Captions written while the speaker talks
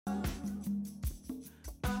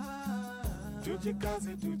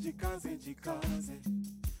Tujikaze, tujikaze, jikaze.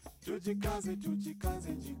 Tujikaze,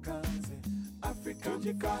 tujikaze, jikaze. Africa,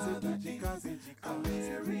 tujikaze, tujikaze,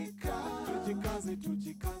 jikaze. America, tujikaze,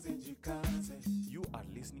 tujikaze, jikaze. You are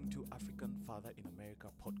listening to African Father in America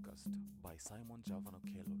podcast by Simon Javan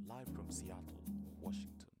Okello, live from Seattle,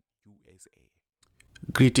 Washington, USA.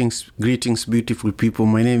 Greetings, beautiful people.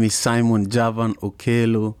 My name is Simon Javan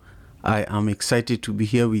Okello. I am excited to be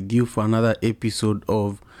here with you for another episode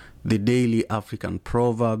of the Daily African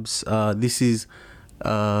Proverbs. This is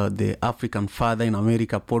the African Father in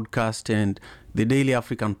America podcast, and the Daily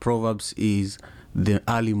African Proverbs is the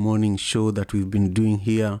early morning show that we've been doing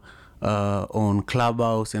here on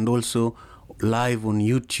Clubhouse and also live on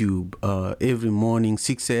YouTube every morning,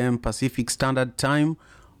 6 a.m. Pacific Standard Time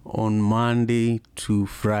on Monday to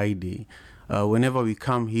Friday. Whenever we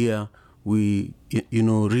come here, we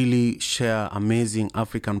really share amazing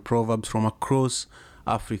African proverbs from across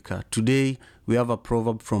Africa. Today we have a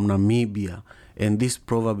proverb from Namibia, and this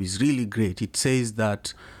proverb is really great. It says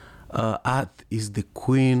that earth is the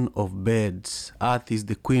queen of beds. Earth is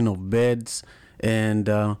the queen of beds. And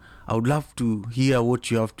I would love to hear what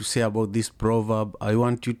you have to say about this proverb. I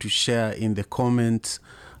want you to share in the comments,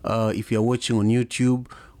 if you're watching on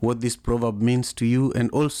YouTube, what this proverb means to you. And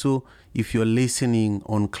also, if you're listening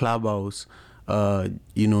on Clubhouse,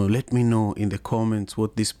 let me know in the comments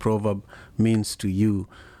what this proverb means to you.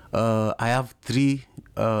 I have three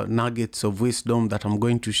nuggets of wisdom that I'm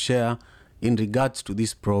going to share in regards to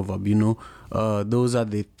this proverb. Those are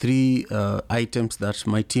the three items that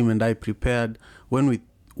my team and I prepared when we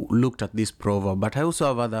looked at this proverb. But I also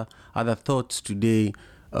have other thoughts today,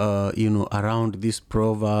 around this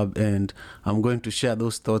proverb, and I'm going to share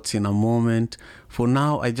those thoughts in a moment. For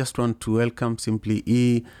now, I just want to welcome Simply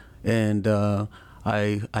E, and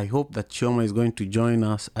I hope that Chioma is going to join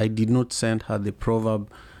us. I did not send her the proverb,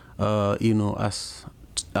 as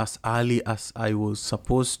early as I was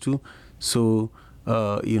supposed to. So,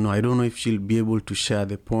 I don't know if she'll be able to share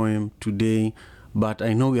the poem today, but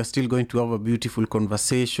I know we are still going to have a beautiful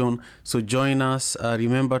conversation. So join us.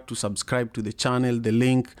 Remember to subscribe to the channel. The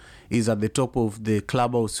link is at the top of the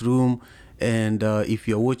Clubhouse room. And if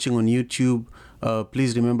you're watching on YouTube,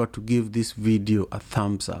 please remember to give this video a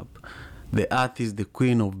thumbs up. The earth is the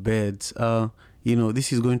queen of beds.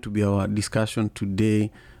 This is going to be our discussion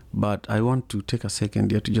today, but I want to take a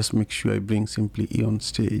second here to just make sure I bring Simply E on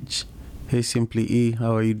stage. Hey, Simply E,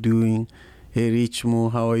 how are you doing? Hey,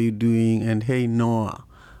 Richmo, how are you doing? And hey, Noah,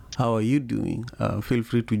 how are you doing? Feel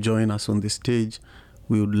free to join us on the stage.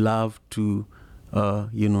 We would love to,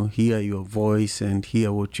 hear your voice and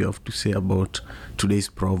hear what you have to say about today's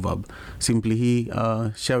proverb. Simply E,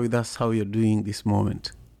 share with us how you're doing this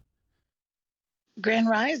moment. Grand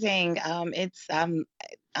Rising.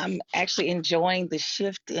 I'm actually enjoying the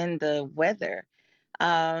shift in the weather.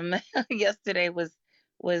 Yesterday was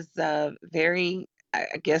very,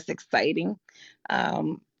 I guess, exciting.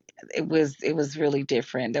 It was really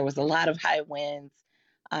different. There was a lot of high winds,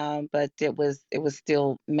 but it was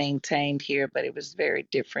still maintained here. But it was very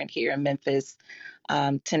different here in Memphis,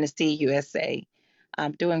 Tennessee, USA.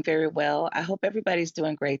 I'm doing very well. I hope everybody's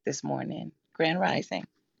doing great this morning. Grand Rising.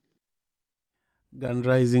 Grand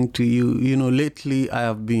Rising to you. Lately I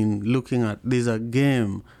have been looking at, there's a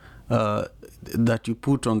game that you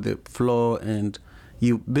put on the floor, and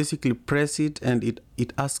you basically press it, and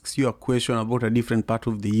it asks you a question about a different part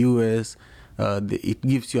of the US. It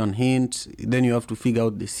gives you an hint. Then you have to figure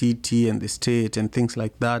out the city and the state and things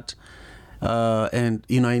like that. I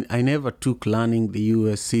never took learning the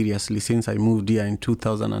US seriously since I moved here in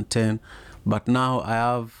 2010. But now I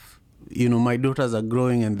have, my daughters are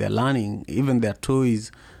growing and they're learning. Even their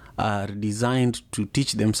toys are designed to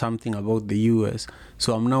teach them something about the US.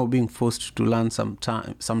 So I'm now being forced to learn some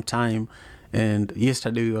time. And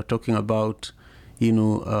yesterday we were talking about,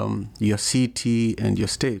 your city and your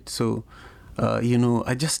state. So,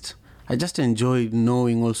 I just enjoy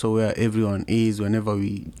knowing also where everyone is whenever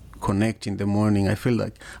we connect in the morning. I feel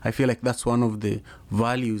like that's one of the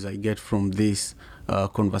values I get from these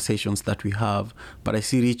conversations that we have. But I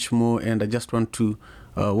see Rich Mo, and I just want to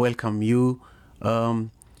welcome you.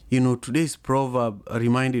 Today's proverb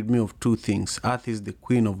reminded me of two things. Earth is the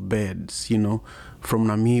queen of beds, from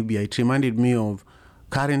Namibia. It reminded me of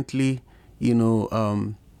currently,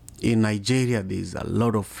 in Nigeria, there's a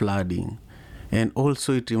lot of flooding. And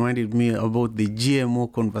also it reminded me about the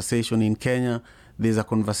GMO conversation in Kenya. There's a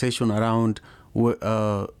conversation around,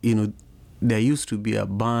 there used to be a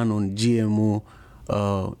ban on GMO,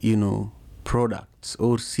 products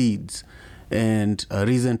or seeds. And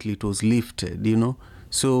recently it was lifted,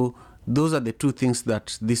 So those are the two things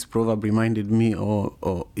that this proverb reminded me or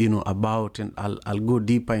about, and I'll go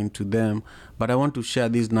deeper into them. But I want to share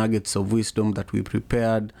these nuggets of wisdom that we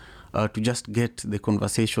prepared to just get the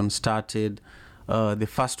conversation started. The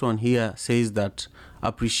first one here says that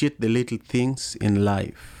appreciate the little things in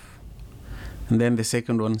life. And then the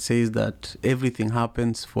second one says that everything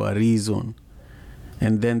happens for a reason.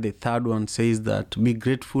 And then the third one says that be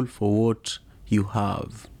grateful for what you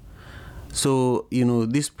have. So,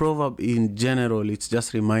 this proverb in general, it's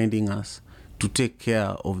just reminding us to take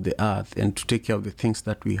care of the earth and to take care of the things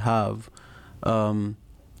that we have, and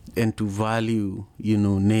to value,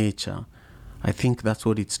 nature. I think that's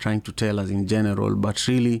what it's trying to tell us in general. But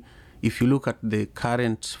really, if you look at the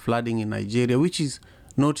current flooding in Nigeria, which is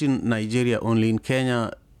not in Nigeria only, in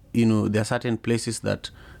Kenya, there are certain places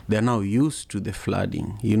that they're now used to the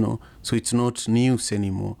flooding, so it's not news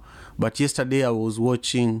anymore. But yesterday I was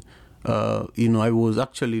watching, I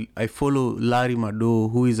follow Larry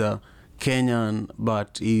Madowo, who is a Kenyan,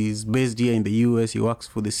 but is based here in the US. He works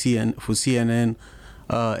for CNN,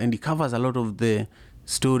 and he covers a lot of the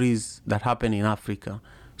stories that happen in Africa.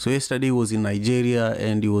 So yesterday he was in Nigeria,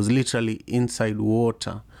 and he was literally inside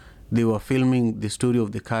water. They were filming the story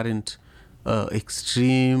of the current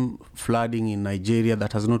extreme flooding in Nigeria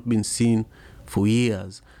that has not been seen for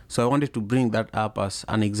years. So I wanted to bring that up as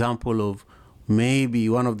an example of maybe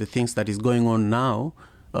one of the things that is going on now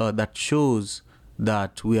that shows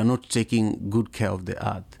that we are not taking good care of the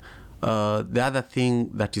earth. The other thing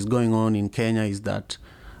that is going on in Kenya is that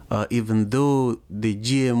even though the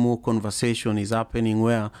GMO conversation is happening,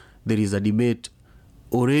 where there is a debate,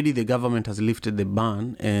 already the government has lifted the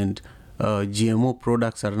ban, and GMO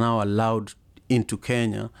products are now allowed into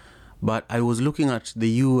Kenya. But I was looking at the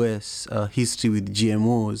US history with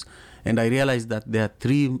GMOs, and I realized that there are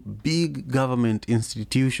 3 big government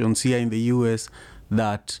institutions here in the US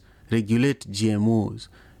that regulate GMOs.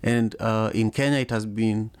 And in Kenya,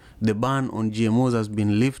 the ban on GMOs has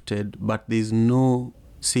been lifted, but there's no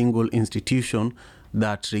single institution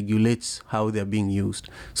that regulates how they're being used.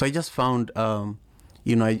 So I just found,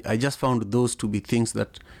 I just found those to be things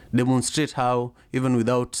that demonstrate how, even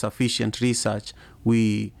without sufficient research,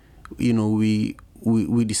 we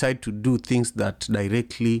decide to do things that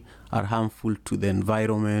directly are harmful to the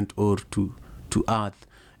environment or to Earth.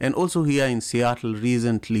 And also here in Seattle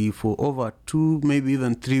recently, for over 2, maybe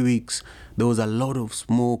even 3 weeks, there was a lot of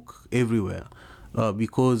smoke everywhere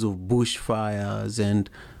because of bushfires, and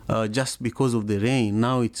just because of the rain.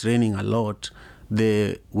 Now it's raining a lot.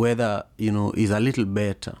 The weather, is a little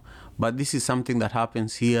better. But this is something that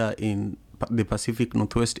happens here in the Pacific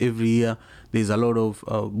Northwest every year. There's a lot of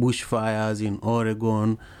bushfires in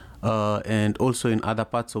Oregon, and also in other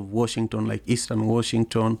parts of Washington, like Eastern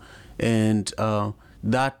Washington, and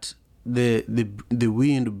that the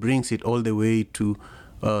wind brings it all the way to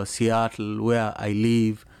Seattle, where I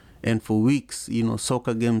live. And for weeks,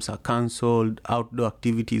 soccer games are cancelled, outdoor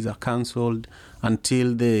activities are cancelled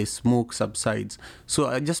until the smoke subsides. So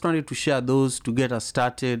I just wanted to share those to get us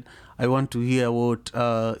started. I want to hear what,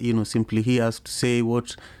 Simply He has to say,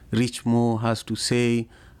 what Rich Moore has to say,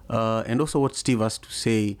 and also what Steve has to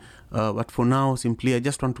say. But for now, Simply, I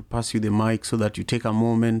just want to pass you the mic so that you take a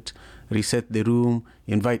moment, reset the room,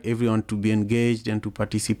 invite everyone to be engaged and to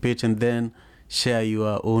participate, and then share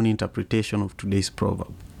your own interpretation of today's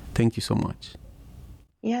proverb. Thank you so much.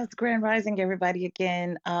 Yes, Grand Rising, everybody,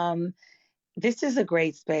 again. This is a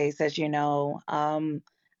great space, as you know. I'm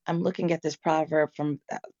looking at this proverb from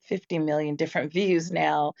 50 million different views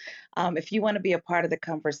now. If you want to be a part of the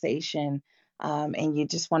conversation, and you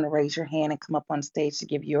just want to raise your hand and come up on stage to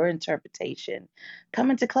give your interpretation,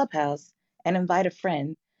 come into Clubhouse and invite a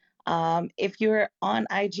friend. If you're on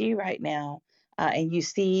IG right now and you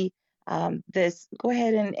see this, go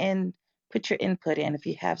ahead and put your input in if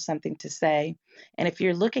you have something to say. And if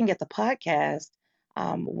you're looking at the podcast,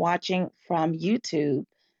 watching from YouTube,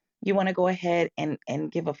 you want to go ahead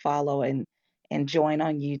and give a follow and join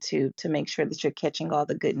on YouTube to make sure that you're catching all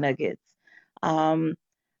the good nuggets. I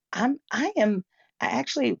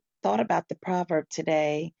actually thought about the proverb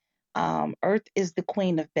today. Earth is the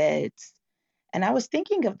queen of beds. And I was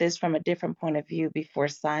thinking of this from a different point of view before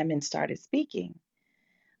Simon started speaking.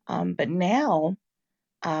 But now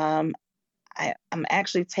I'm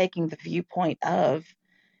actually taking the viewpoint of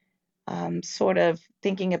sort of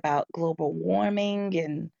thinking about global warming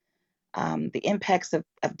and the impacts of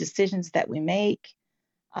decisions that we make.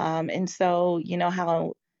 And so, you know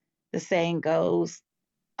how the saying goes,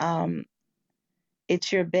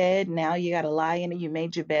 it's your bed, now you got to lie in it, you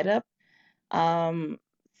made your bed up. Um,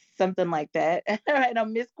 Something like that. All right,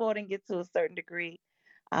 I'm misquoting it to a certain degree.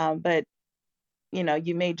 But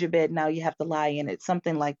you made your bed, now you have to lie in it,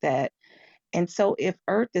 something like that. And so if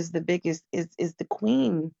Earth is the biggest, is the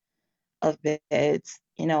queen of beds,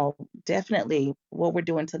 definitely what we're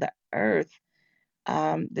doing to the Earth,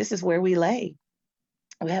 this is where we lay.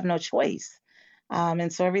 We have no choice.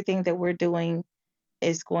 And so everything that we're doing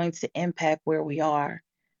is going to impact where we are,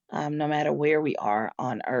 no matter where we are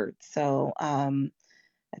on Earth. So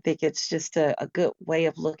I think it's just a good way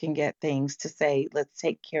of looking at things to say, let's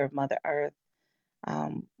take care of Mother Earth.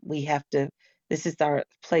 We have to, this is our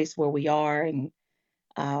place where we are, and,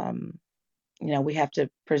 we have to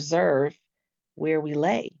preserve where we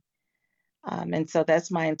lay. And so that's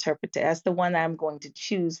my interpretation. That's the one I'm going to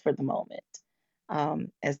choose for the moment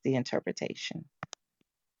as the interpretation.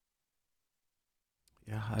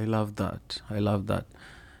 Yeah, I love that. I love that.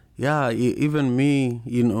 Yeah, even me,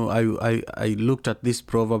 I looked at this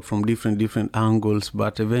proverb from different angles,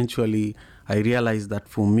 but eventually I realized that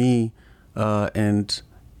for me, and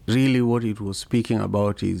really what it was speaking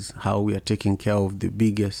about is how we are taking care of the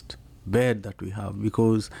biggest bed that we have.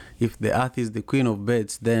 Because if the earth is the queen of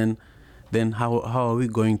beds, then how are we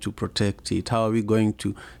going to protect it? How are we going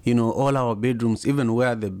to, all our bedrooms, even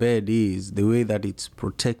where the bed is, the way that it's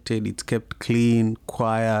protected, it's kept clean,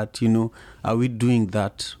 quiet, are we doing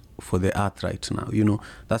that for the earth right now?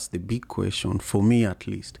 That's the big question, for me at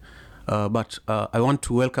least. But I want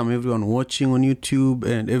to welcome everyone watching on YouTube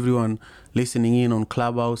and everyone listening in on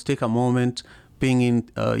Clubhouse. Take a moment, ping in,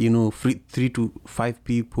 3 to 5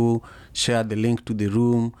 people, share the link to the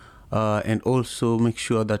room, and also make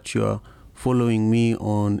sure that you're following me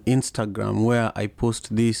on Instagram, where I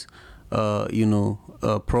post this,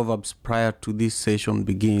 proverbs prior to this session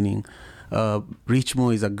beginning.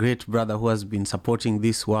 Richmo is a great brother who has been supporting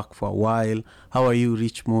this work for a while. How are you,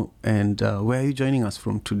 Richmo? And where are you joining us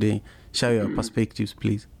from today? Share your perspectives,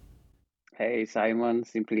 please. Hey, Simon,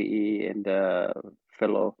 Simply E, and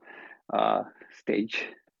fellow stage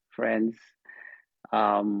friends.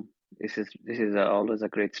 This is always a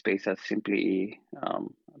great space, as Simply E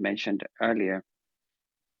mentioned earlier.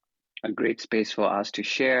 A great space for us to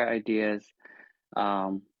share ideas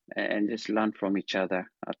and just learn from each other.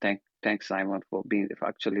 Thanks, Simon, for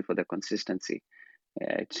for the consistency.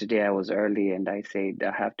 Today I was early, and I said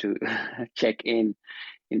I have to check in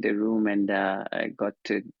the room, and I got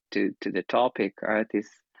to the topic. Earth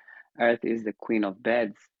is the queen of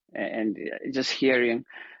beds, and just hearing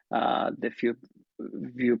the few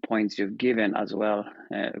viewpoints you've given as well,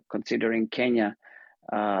 considering Kenya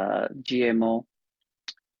GMO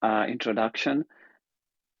introduction.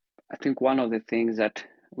 I think one of the things that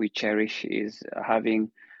we cherish is having,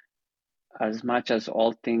 as much as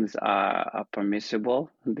all things are permissible,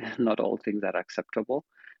 not all things are acceptable.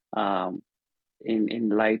 In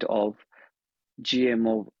light of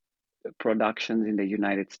GMO productions in the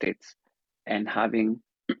United States, and having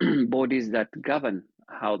bodies that govern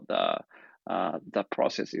how the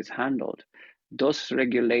process is handled, those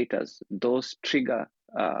regulators, those trigger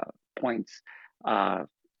points,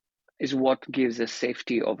 is what gives the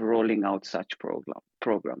safety of rolling out such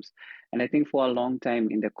programs. And I think for a long time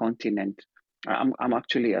in the continent, I'm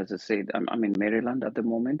actually, as I said, I'm in Maryland at the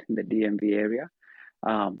moment, in the DMV area.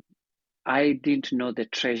 I didn't know the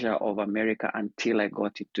treasure of America until I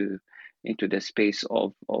got into the space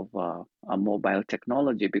of a mobile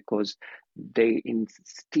technology, because they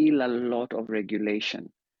instill a lot of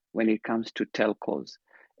regulation when it comes to telcos.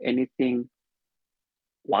 Anything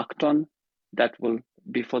worked on that will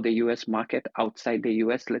be for the US market outside the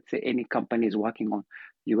US, let's say any company is working on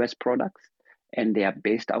US products and they are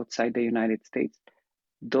based outside the United States,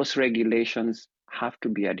 those regulations have to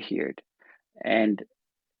be adhered. And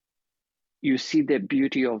you see the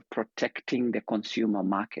beauty of protecting the consumer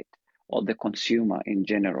market, or the consumer in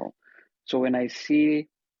general. So when I see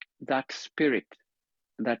that spirit,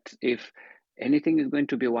 that if anything is going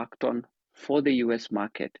to be worked on for the US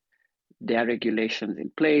market, there are regulations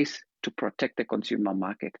in place to protect the consumer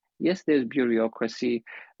market. Yes, there's bureaucracy,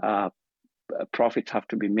 profits have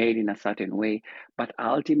to be made in a certain way, but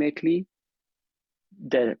ultimately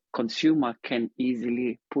the consumer can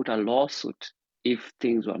easily put a lawsuit if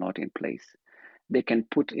things were not in place. They can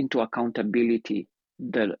put into accountability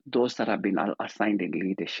those that have been assigned in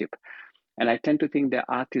leadership. And I tend to think the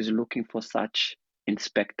earth is looking for such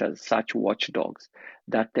inspectors, such watchdogs,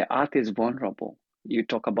 that the earth is vulnerable. You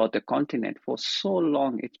talk about the continent, for so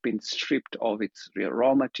long it's been stripped of its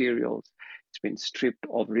raw materials, it's been stripped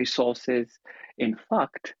of resources. In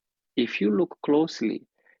fact, if you look closely,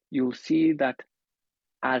 you'll see that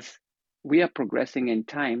as we are progressing in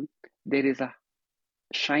time, there is a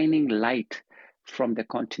shining light from the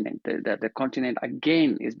continent. The continent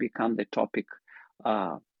again is become the topic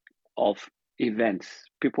of events.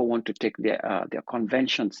 People want to take their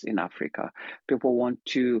conventions in Africa. People want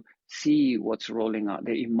to see what's rolling out,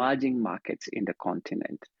 the emerging markets in the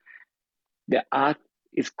continent. The art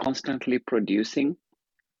is constantly producing.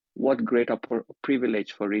 What greater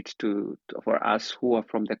privilege for it for us who are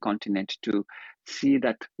from the continent to see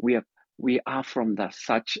that we are from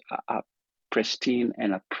such a pristine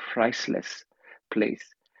and a priceless place.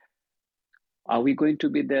 Are we going to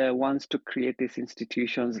be the ones to create these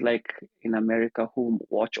institutions like in America who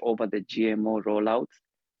watch over the GMO rollouts?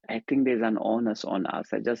 I think there's an onus on us.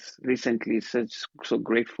 I just recently so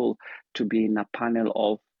grateful to be in a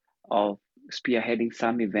panel of spearheading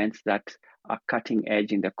some events that are cutting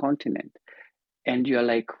edge in the continent. And you're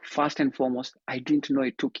like, first and foremost, I didn't know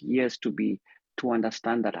it took years to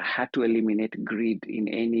understand that I had to eliminate greed in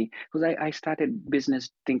any, because I started business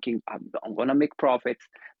thinking I'm gonna make profits,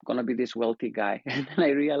 I'm gonna be this wealthy guy. And then I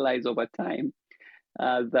realized over time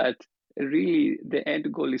that really the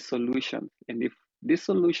end goal is solutions. And if these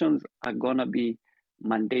solutions are gonna be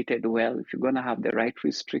mandated well, if you're gonna have the right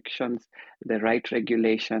restrictions, the right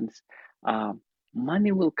regulations,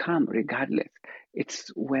 money will come regardless.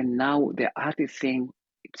 It's when now the art is saying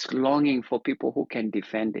it's longing for people who can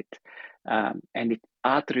defend it. And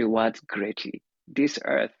art rewards greatly. This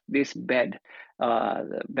earth, this the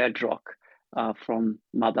bedrock from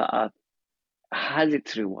Mother Earth has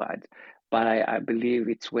its reward. But I believe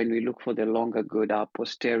it's when we look for the longer good, our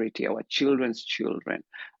posterity, our children's children,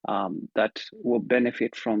 that will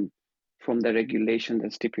benefit from the regulations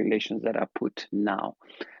and stipulations that are put now.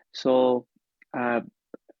 So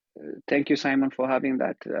thank you, Simon, for having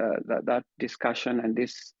that discussion. And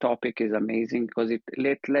this topic is amazing because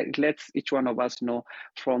it lets each one of us know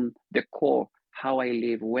from the core how I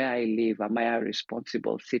live, where I live. Am I a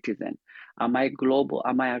responsible citizen? Am I global?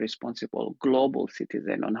 Am I a responsible global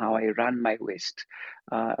citizen on how I run my waste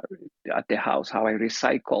at the house, how I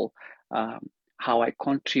recycle, how I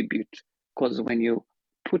contribute? Because when you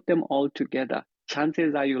put them all together,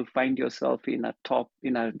 chances are you'll find yourself in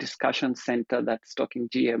a discussion center that's talking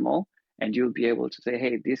GMO, and you'll be able to say,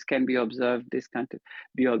 hey, this can be observed, this can't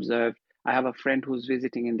be observed. I have a friend who's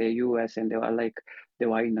visiting in the US, and they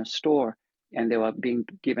were in a store and they were being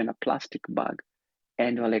given a plastic bag.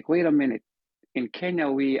 And they were like, wait a minute, in Kenya,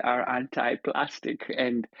 we are anti-plastic.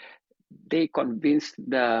 And they convinced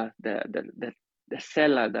the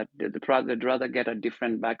seller that they'd rather get a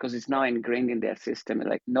different bag because it's now ingrained in their system. They're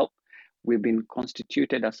like, nope, we've been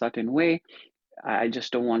constituted a certain way. I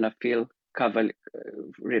just don't want to feel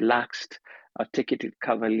relaxed or take it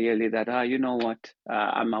cavalierly that, you know what,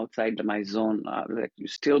 I'm outside my zone. Like you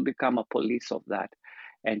still become a police of that.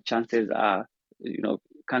 And chances are,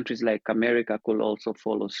 countries like America could also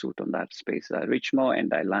follow suit on that space. Richmo,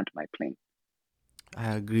 and I land my plane.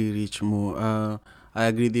 I agree, Richmo. I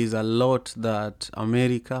agree there's a lot that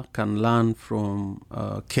America can learn from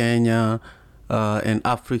Kenya and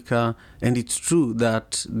Africa. And it's true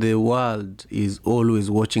that the world is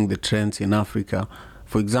always watching the trends in Africa.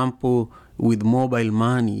 For example, with mobile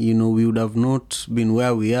money, we would have not been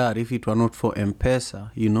where we are if it were not for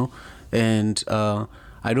M-Pesa, And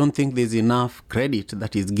I don't think there's enough credit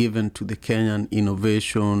that is given to the Kenyan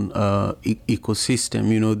innovation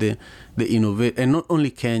ecosystem, the innovate, and not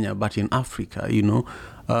only Kenya, but in Africa,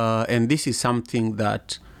 and this is something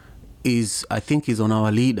that I think is on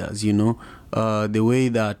our leaders, the way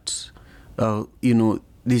that,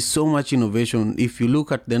 there's so much innovation. If you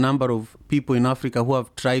look at the number of people in Africa who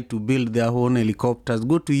have tried to build their own helicopters,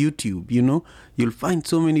 go to YouTube, you'll find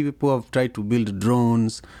so many people who have tried to build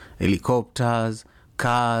drones, helicopters,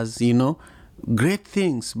 cars, great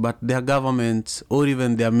things, but their governments or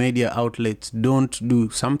even their media outlets don't do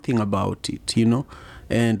something about it,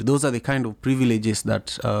 and those are the kind of privileges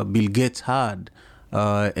that Bill Gates had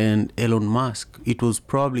and Elon Musk. It was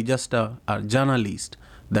probably just a journalist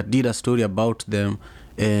that did a story about them,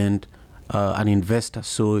 and an investor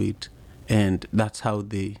saw it, and that's how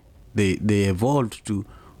they evolved to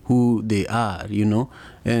who they are,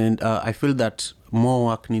 and I feel that more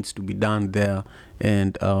work needs to be done there.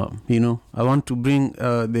 And, I want to bring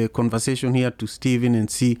the conversation here to Stephen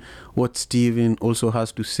and see what Stephen also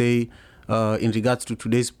has to say in regards to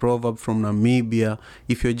today's proverb from Namibia.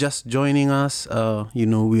 If you're just joining us,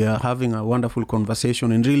 we are having a wonderful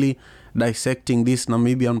conversation and really dissecting this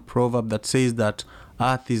Namibian proverb that says that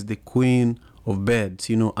earth is the queen of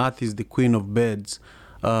beds. Earth is the queen of beds.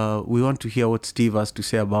 We want to hear what Steve has to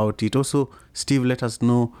say about it. Also, Steve, let us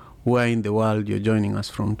know where in the world you're joining us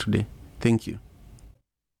from today. Thank you.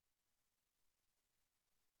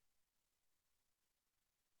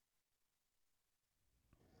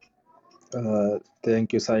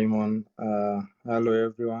 Thank you, Simon. Hello,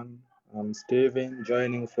 everyone. I'm Steven,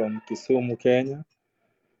 joining from Kisumu, Kenya,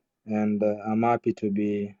 and I'm happy to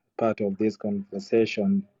be part of this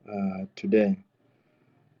conversation today.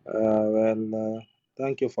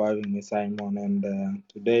 Thank you for having me, Simon. And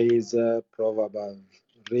today's proverb have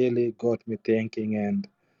really got me thinking, and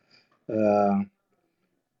uh,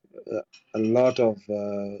 a lot of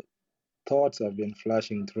thoughts have been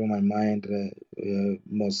flashing through my mind,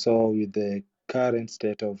 more so with the current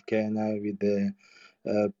state of Kenya, with the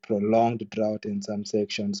prolonged drought in some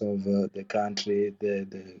sections of the country,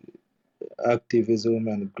 the activism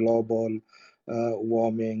and global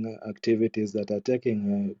warming activities that are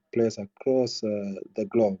taking place across the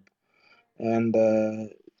globe. And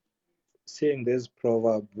seeing this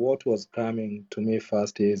proverb, what was coming to me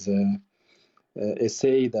first is a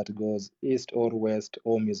say that goes east or west,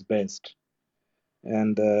 home is best.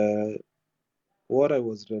 And what I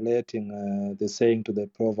was relating the saying to the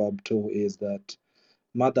proverb to is that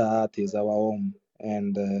Mother Earth is our home,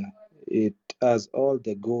 and it has all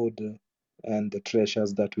the good and the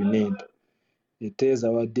treasures that we need. It is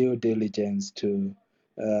our due diligence to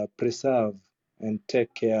preserve and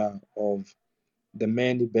take care of the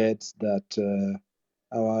many beds that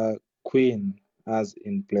our Queen has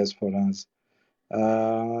in place for us.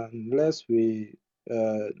 Unless we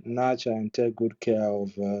nurture and take good care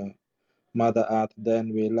of Mother Earth,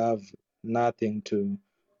 then we'll have nothing to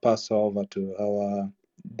pass over to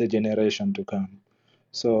the generation to come.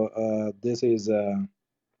 So this is a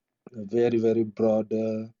very, very broad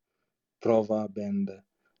proverb, and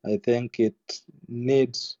I think it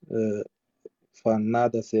needs for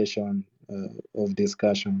another session of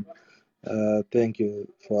discussion. Thank you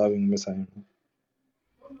for having me, Simon.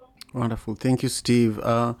 Wonderful. Thank you, Steve.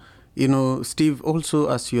 Steve, also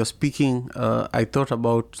as you are speaking, I thought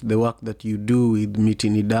about the work that you do with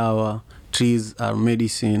Miti Ni Dawa, Trees Are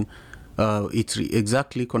Medicine. It's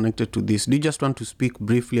exactly connected to this. Do you just want to speak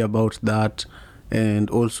briefly about that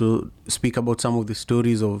and also speak about some of the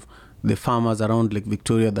stories of the farmers around Lake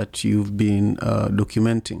Victoria that you've been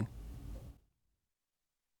documenting?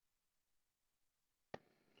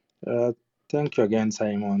 Thank you again,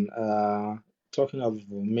 Simon. Talking of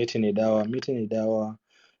Miti Ni Dawa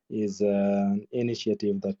is an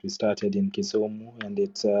initiative that we started in Kisumu, and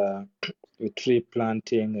it's a tree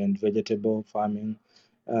planting and vegetable farming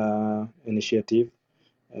initiative.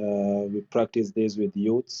 We practice this with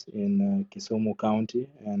youths in Kisumu County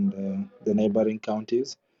and the neighboring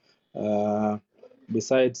counties.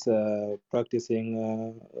 Besides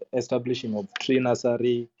practicing establishing of tree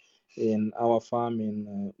nursery in our farm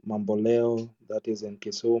in Mamboleo, that is in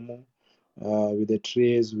Kisumu. With the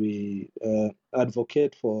trees, we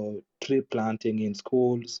advocate for tree planting in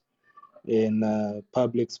schools, in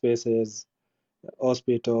public spaces,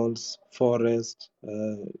 hospitals, forests,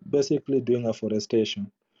 basically doing afforestation.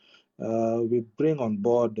 We bring on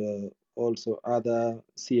board also other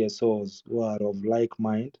CSOs who are of like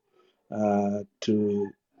mind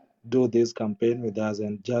to do this campaign with us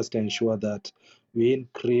and just ensure that we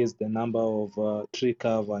increase the number of tree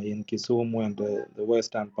cover in Kisumu and the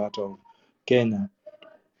western part of Kenya.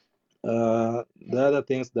 The other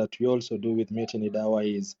things that we also do with Miti Ni Dawa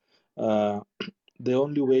is the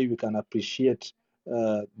only way we can appreciate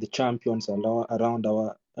the champions around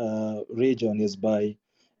our region is by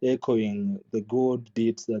echoing the good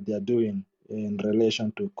deeds that they are doing in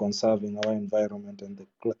relation to conserving our environment and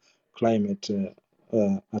the climate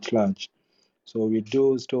at large. So we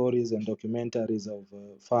do stories and documentaries of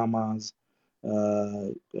farmers,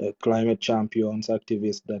 climate champions,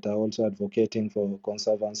 activists that are also advocating for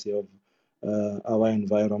conservancy of our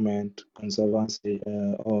environment, conservancy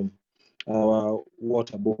of our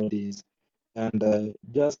water bodies, and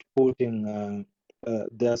just putting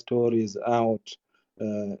their stories out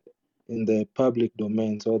in the public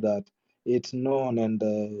domain so that it's known and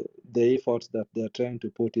the efforts that they're trying to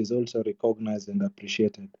put is also recognized and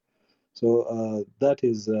appreciated. So that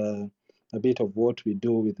is a bit of what we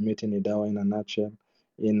do with Miti Ni Dawa in a nutshell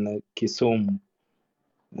in Kisumu.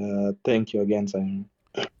 Thank you again, Simon.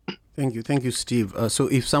 Thank you, Steve. So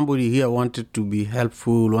if somebody here wanted to be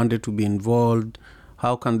helpful, wanted to be involved,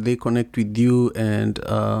 how can they connect with you, and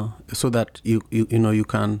so that you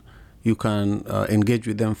can engage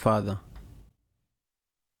with them further?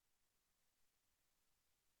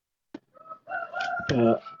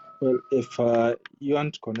 Well, if you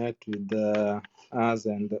want to connect with us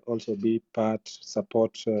and also be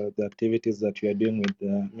support the activities that we are doing with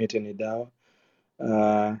Miti Ni Dawa,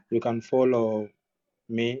 you can follow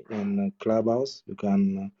me in Clubhouse. You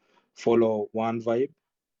can follow One Vibe.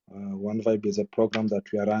 One Vibe is a program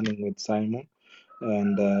that we are running with Simon,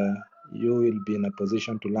 and you will be in a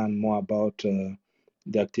position to learn more about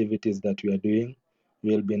the activities that we are doing.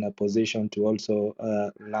 We'll be in a position to also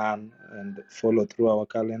learn and follow through our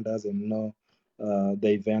calendars and know the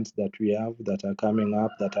events that we have that are coming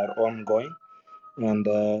up, that are ongoing. And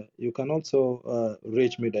you can also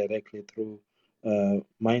reach me directly through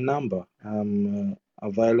my number. I'm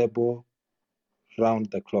available round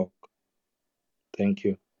the clock. Thank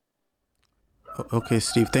you. Okay,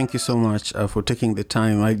 Steve, thank you so much for taking the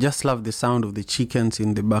time. I just love the sound of the chickens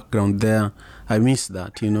in the background there. I miss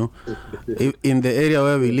that, you know. In the area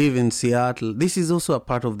where we live in Seattle, this is also a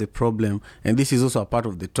part of the problem, and this is also a part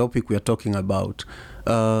of the topic we are talking about.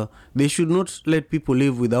 They should not let people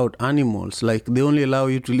live without animals. Like, they only allow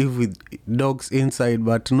you to live with dogs inside,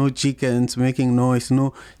 but no chickens making noise,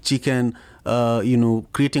 no chicken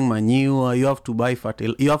creating manure. You have to buy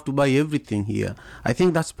you have to buy everything here. I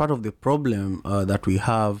think that's part of the problem that we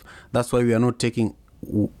have. That's why we are not taking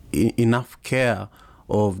enough care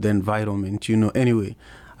of the environment, you know. Anyway,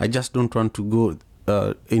 I just don't want to go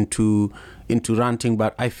into ranting,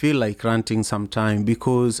 but I feel like ranting sometime,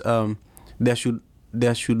 because there should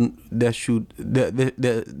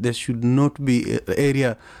not be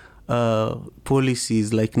area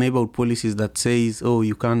policies, like neighborhood policies, that says, oh,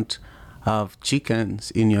 you can't have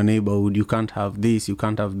chickens in your neighborhood, you can't have this, you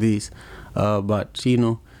can't have this. But, you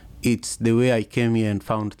know, it's the way I came here and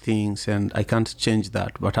found things, and I can't change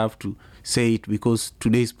that, but I have to say it because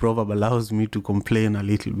today's proverb allows me to complain a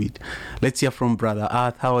little bit. Let's hear from Brother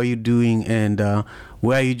Earth. How are you doing, and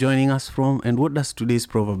where are you joining us from, and what does today's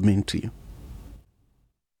proverb mean to you?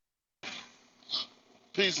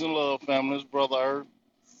 Peace and love, family. It's Brother Earth.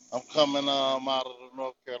 I'm coming out of the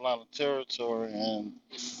North Carolina territory, and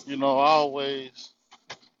always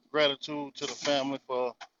gratitude to the family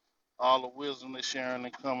for all the wisdom they're sharing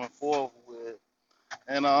and coming forward with.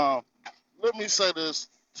 And let me say this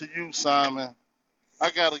to you, Simon.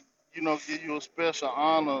 I gotta, give you a special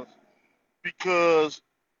honor, because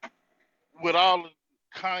with all the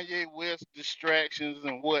Kanye West distractions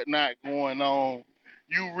and whatnot going on,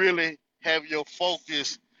 you really have your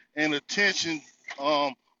focus and attention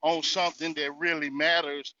on something that really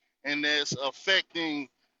matters and that's affecting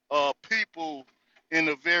people in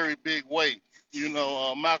a very big way.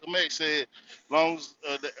 Malcolm X said, long as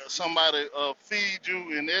somebody feeds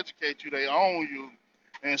you and educate you, they own you.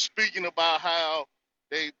 And speaking about how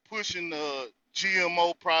they pushing the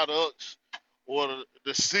GMO products or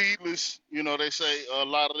the seedless, they say a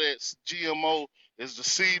lot of that GMO is the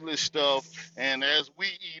seedless stuff, and as we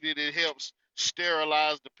eat it, it helps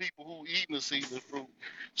sterilize the people who eating the seedless fruit.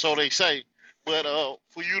 So they say, but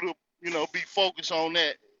for you to be focused on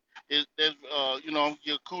that, I'm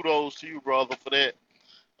give kudos to you, brother, for that.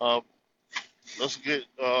 That's good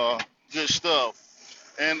stuff.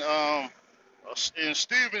 And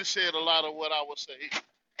Stephen said a lot of what I would say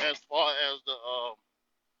as far as the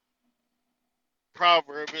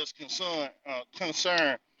proverb is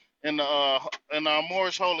concerned. In our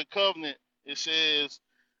Moorish Holy Covenant, it says,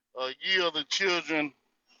 ye are the children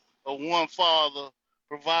of one father,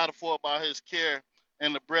 provided for by his care,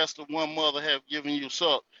 and the breast of one mother have given you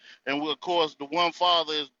suck. And of course, the one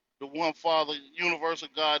father is the one Father, universal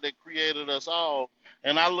God that created us all.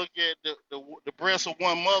 And I look at the breast of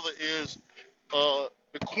one mother is the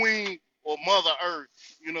queen or Mother Earth.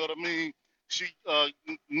 You know what I mean? She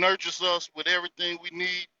nurtures us with everything we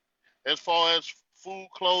need as far as food,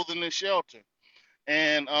 clothing, and shelter.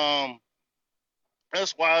 And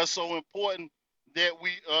that's why it's so important that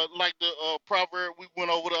we, like the proverb we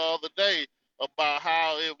went over the other day about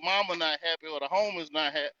how if mama not happy or the home is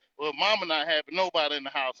not happy, well, if mama not happy, nobody in the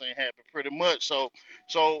house ain't happy, pretty much. So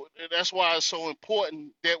that's why it's so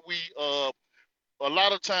important that we, a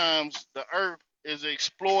lot of times the earth is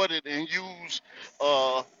exploited and used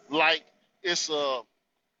like it's a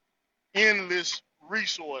endless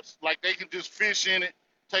resource. Like they can just fish in it,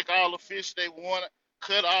 take all the fish they want,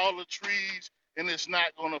 cut all the trees, and it's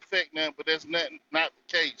not going to affect them. But that's not the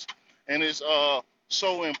case. And it's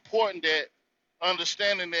so important that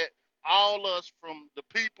understanding that all us, from the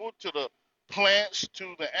people to the plants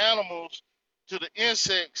to the animals to the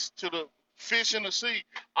insects to the fish in the sea,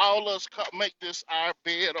 all us make this our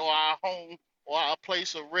bed or our home or our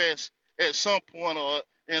place of rest at some point or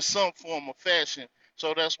in some form or fashion.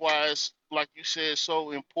 So that's why it's, like you said,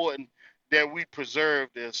 so important that we preserve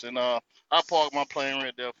this. And I park my plane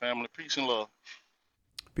right there, family. Peace and love.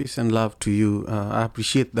 Peace and love to you. I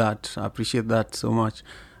appreciate that. I appreciate that so much.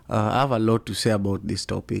 I have a lot to say about this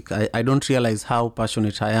topic. I don't realize how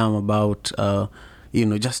passionate I am about,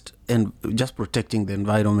 just protecting the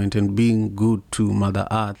environment and being good to Mother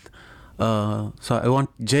Earth. So I want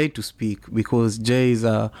Jay to speak, because Jay is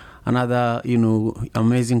another,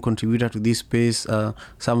 amazing contributor to this space,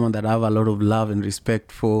 someone that I have a lot of love and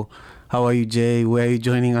respect for. How are you, Jay? Where are you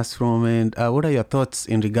joining us from? And what are your thoughts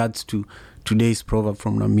in regards to today's proverb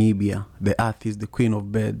from Namibia? The earth is the queen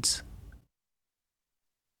of beds.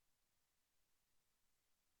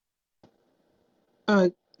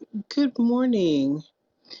 Good morning.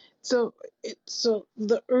 So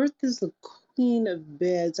the earth is the queen of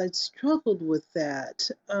beds. I struggled with that.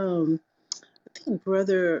 I think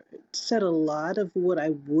brother said a lot of what I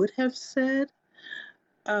would have said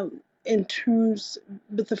in terms,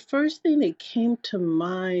 but the first thing that came to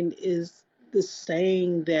mind is the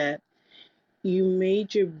saying that you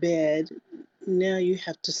made your bed, now you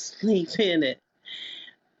have to sleep in it.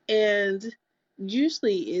 And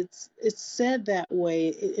usually it's said that way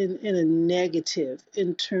in a negative,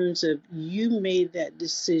 in terms of you made that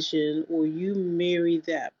decision or you married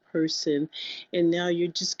that person, and now you're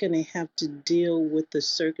just going to have to deal with the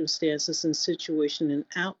circumstances and situation and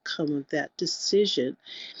outcome of that decision.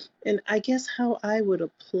 And I guess how I would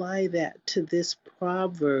apply that to this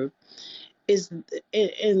proverb is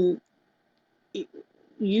in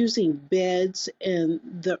using beds and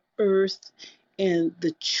the earth and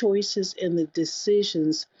the choices and the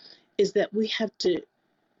decisions, is that we have to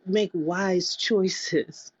make wise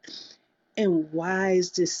choices and wise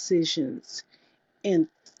decisions and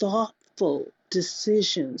thoughtful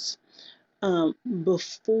decisions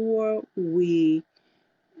before we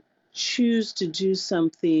choose to do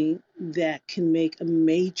something that can make a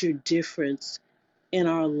major difference in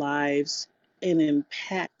our lives and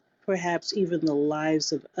impact perhaps even the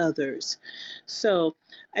lives of others. So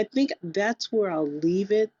I think that's where I'll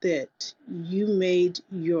leave it, that you made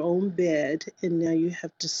your own bed and now you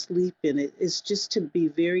have to sleep in it. It's just to be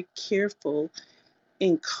very careful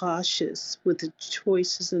and cautious with the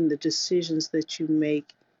choices and the decisions that you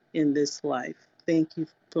make in this life. Thank you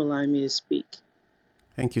for allowing me to speak.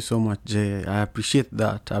 Thank you so much, Jay. I appreciate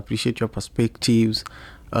that. I appreciate your perspectives.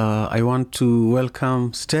 I want to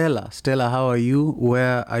welcome Stella. Stella, how are you?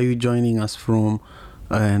 Where are you joining us from?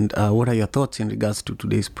 And what are your thoughts in regards to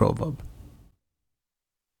today's proverb?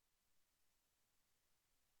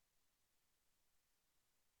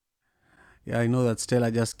 Yeah, I know that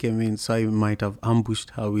Stella just came in, so I might have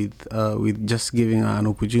ambushed her with just giving her an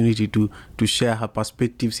opportunity to share her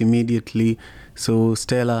perspectives immediately. So,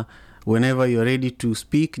 Stella, whenever you're ready to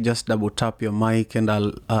speak, just double tap your mic and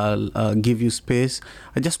I'll give you space.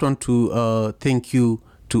 I just want to thank you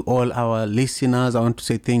to all our listeners. I want to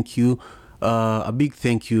say thank you, a big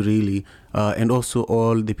thank you really, and also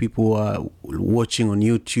all the people who are watching on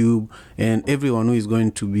YouTube and everyone who is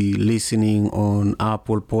going to be listening on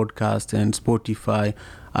Apple Podcast and Spotify.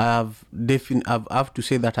 I have to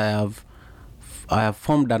say that I have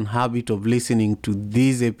formed an habit of listening to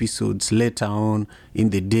these episodes later on in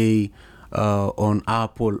the day on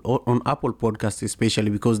Apple Podcasts, especially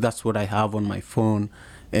because that's what I have on my phone,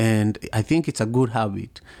 and I think it's a good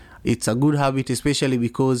habit. It's a good habit, especially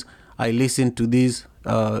because I listen to this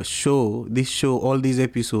show, all these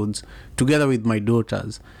episodes together with my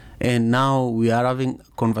daughters, and now we are having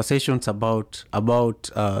conversations about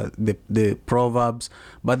the proverbs,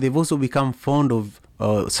 but they've also become fond of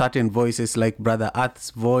certain voices like Brother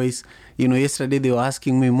Earth's voice. Yesterday they were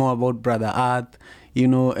asking me more about Brother Earth,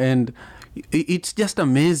 and it's just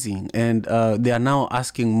amazing. And they are now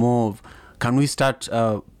asking more of, can we start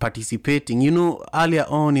participating? Earlier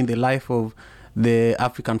on in the life of the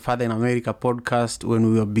African Father in America podcast, when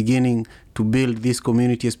we were beginning to build this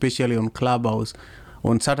community, especially on Clubhouse,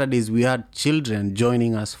 on Saturdays we had children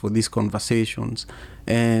joining us for these conversations.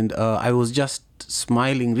 And I was just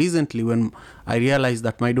smiling recently when I realized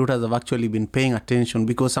that my daughters have actually been paying attention,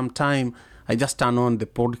 because sometimes I just turn on the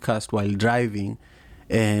podcast while driving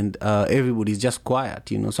and everybody's just quiet,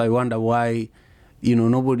 so I wonder why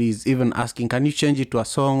nobody's even asking, can you change it to a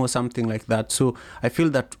song or something like that. So I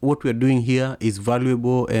feel that what we're doing here is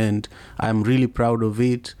valuable and I'm really proud of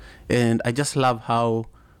it. And I just love how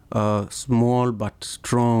small but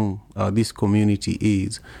strong this community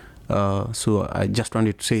is. So I just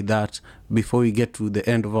wanted to say that before we get to the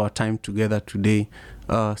end of our time together today.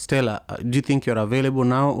 Stella, do you think you're available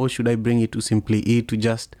now, or should I bring it to Simply E to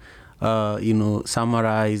just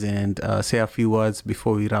summarize and say a few words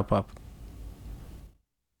before we wrap up?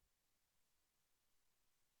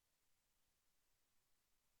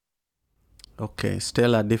 Okay,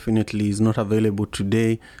 Stella definitely is not available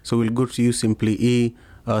today, so we'll go to you, Simply E.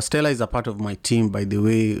 Stella is a part of my team, by the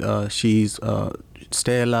way. She's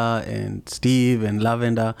Stella and Steve and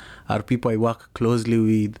Lavender are people I work closely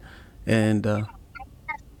with. And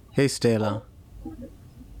hey, Stella.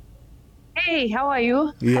 Hey, how are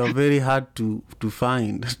you? You are very hard to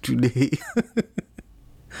find today.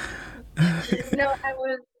 No, I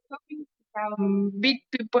was talking to some big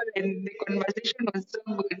people and the conversation was so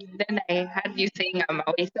good. Then I heard you saying I'm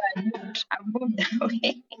away, so I moved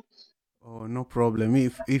away. Oh, no problem.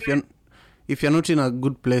 If you're not in a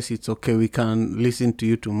good place, it's okay. We can listen to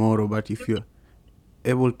you tomorrow. But if you're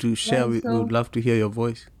able to share, Right, we would so love to hear your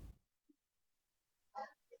voice.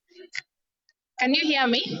 can you hear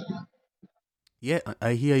me? Yeah,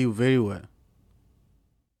 I hear you very well.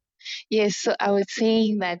 Yes, so I was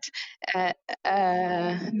saying that uh,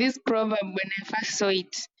 this proverb, when I first saw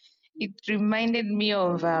it, it reminded me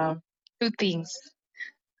of two things.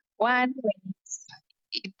 One,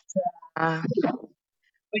 it's uh,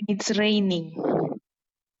 when it's raining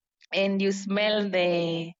and you smell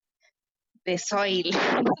the soil,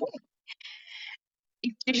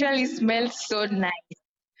 it usually smells so nice.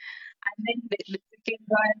 And then the second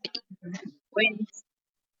one is when it's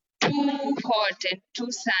too hot and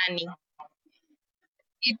too sunny,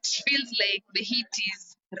 it feels like the heat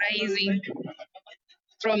is rising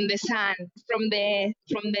from the sun, from the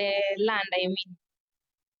land. I mean,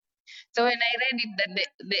 so when I read it, that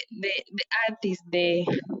the earth is the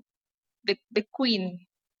queen,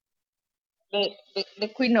 the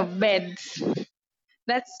queen of beds.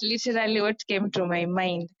 That's literally what came to my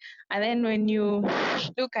mind. And then when you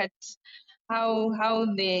look at how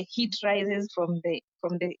the heat rises from the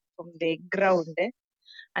ground,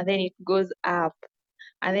 and then it goes up,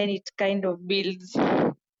 and then it kind of builds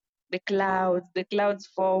the clouds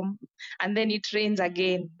form, and then it rains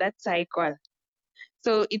again. That cycle.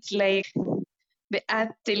 So it's like the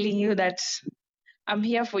earth telling you that I'm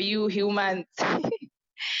here for you, humans.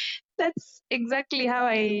 That's exactly how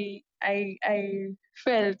I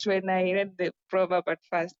felt when I read the proverb at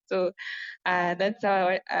first. So that's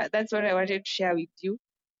what I wanted to share with you.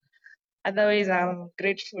 Otherwise, I'm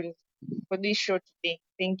grateful for this show today.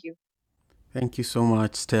 Thank you. Thank you so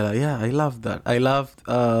much, Stella. Yeah, I love that. I love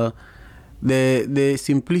the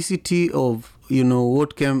simplicity of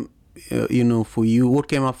what came for you, what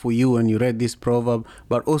came up for you when you read this proverb,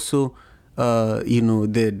 but also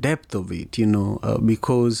the depth of it.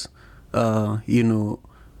 Because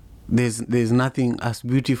there's nothing as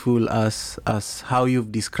beautiful as how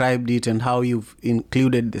you've described it and how you've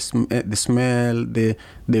included the smell, the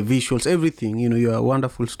visuals, everything. You're a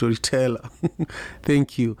wonderful storyteller.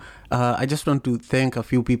 Thank you. I just want to thank a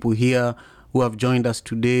few people here who have joined us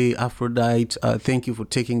today. Aphrodite, thank you for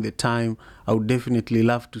taking the time. I would definitely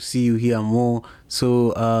love to see you here more.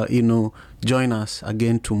 So join us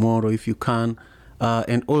again tomorrow if you can.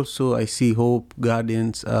 And also, I see Hope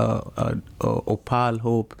Gardens, Opal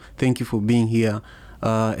Hope. Thank you for being here.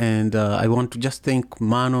 And I want to just thank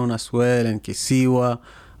Manon as well, and Kesiwa.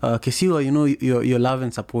 Kesiwa, your love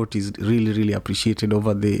and support is really, really appreciated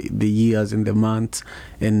over the years and the months.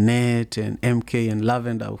 And Net and MK and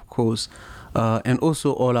Lavender, of course. And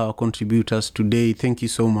also all our contributors today. Thank you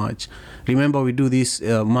so much. Remember, we do this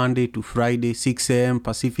Monday to Friday, 6 a.m.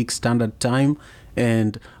 Pacific Standard Time.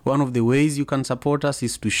 And one of the ways you can support us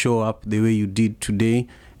is to show up the way you did today,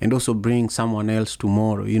 and also bring someone else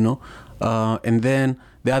tomorrow, and then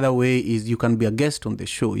the other way is you can be a guest on the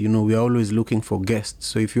show. We are always looking for guests.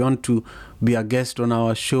 So if you want to be a guest on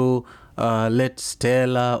our show, let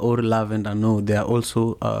Stella or Lavender know. They are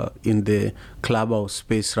also in the Clubhouse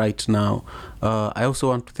space right now. I also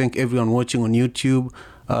want to thank everyone watching on YouTube.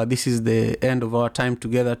 This is the end of our time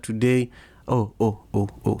together today.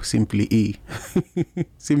 Oh, Simply E.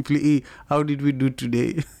 Simply E, how did we do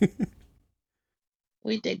today?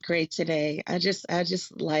 We did great today. I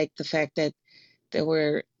just like the fact that there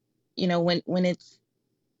were, when it's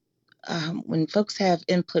when folks have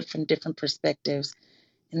input from different perspectives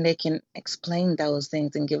and they can explain those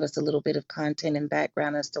things and give us a little bit of content and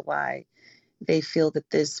background as to why they feel that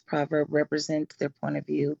this proverb represents their point of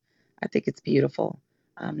view. I think it's beautiful.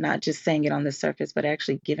 Not just saying it on the surface, but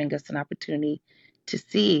actually giving us an opportunity to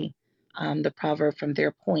see the proverb from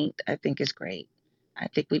their point, I think is great. I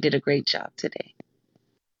think we did a great job today.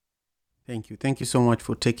 Thank you. Thank you so much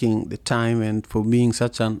for taking the time and for being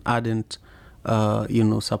such an ardent,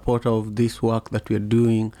 supporter of this work that we're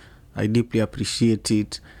doing. I deeply appreciate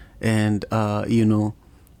it. And,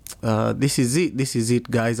 this is it. This is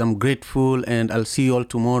it, guys. I'm grateful, and I'll see you all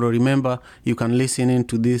tomorrow. Remember, you can listen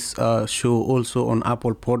into this show also on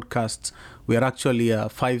Apple Podcasts. We are actually a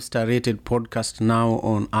 5-star rated podcast now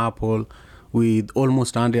on Apple with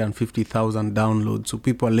almost 150,000 downloads. So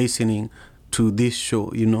people are listening to this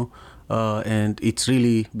show, and it's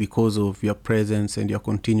really because of your presence and your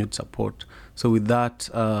continued support. So with that,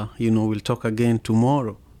 we'll talk again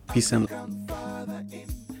tomorrow. Peace and African father in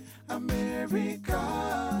America.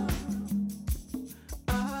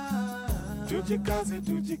 Tujikaze,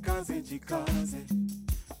 tujikaze, jikaze.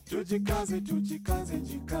 Tujikaze, tujikaze,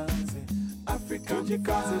 jikaze. Africa,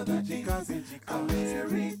 tujikaze, tujikaze, jikaze.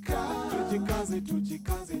 America, tujikaze,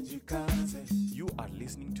 tujikaze, jikaze. You are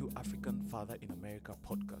listening to African Father in America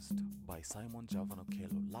podcast by Simon Javan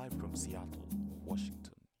Okello, live from Seattle,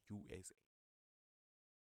 Washington, USA.